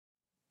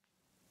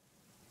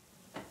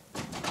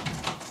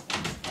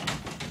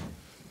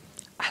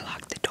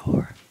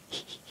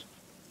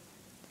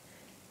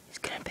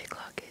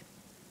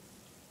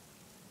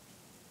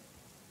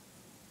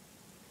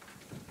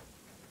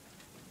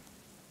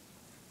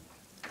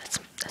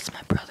That's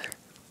my brother.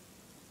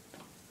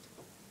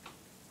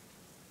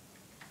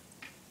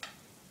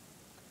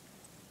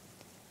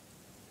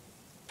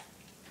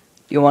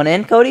 You want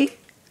in, Cody?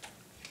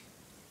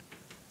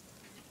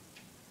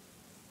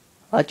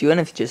 I'll let you in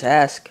if you just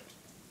ask.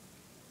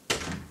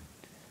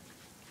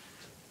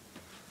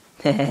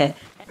 No,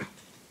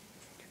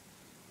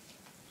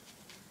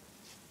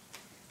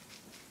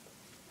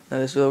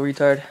 this little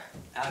retard.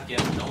 Alec, you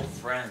have no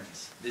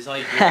friends. This is all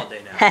you do all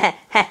day now.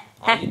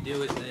 All you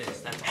do is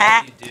this. That's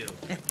all you do.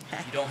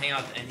 You don't hang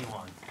out with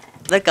anyone.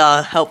 Look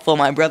how helpful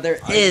my brother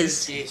All you do is.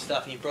 skate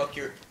stuff and you broke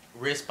your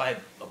wrist by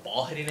a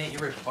ball hitting it.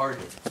 You're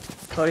retarded.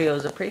 Cody, it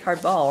was a pretty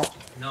hard ball.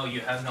 No,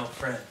 you have no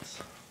friends.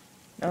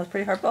 That was a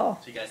pretty hard ball.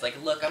 So you guys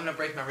like, look, I'm gonna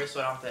break my wrist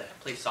so I don't have to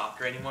play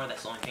soccer anymore.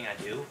 That's the only thing I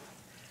do.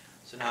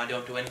 So now I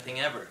don't do anything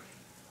ever.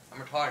 I'm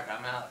retarded.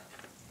 I'm out.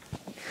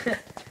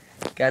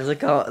 Guys,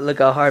 look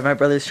how hard my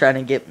brother's trying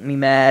to get me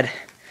mad.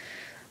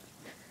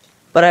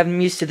 But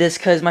I'm used to this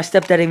because my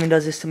stepdad even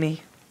does this to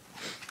me.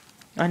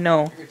 I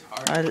know. You're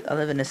retarded. I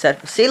live in a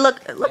set. See,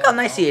 look how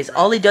nice he is.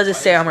 All he does is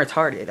say I'm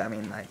retarded. I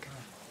mean, like,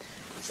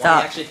 Why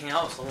stop. you actually hang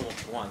out with someone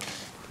once?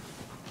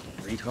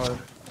 Retard.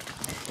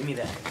 Give me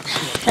that.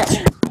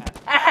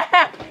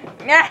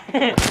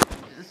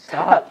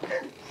 Stop.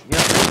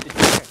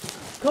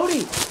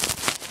 Cody!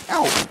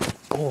 Ow!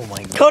 Oh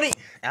my god. Cody!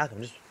 Alec,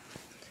 I'm just...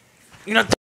 You're not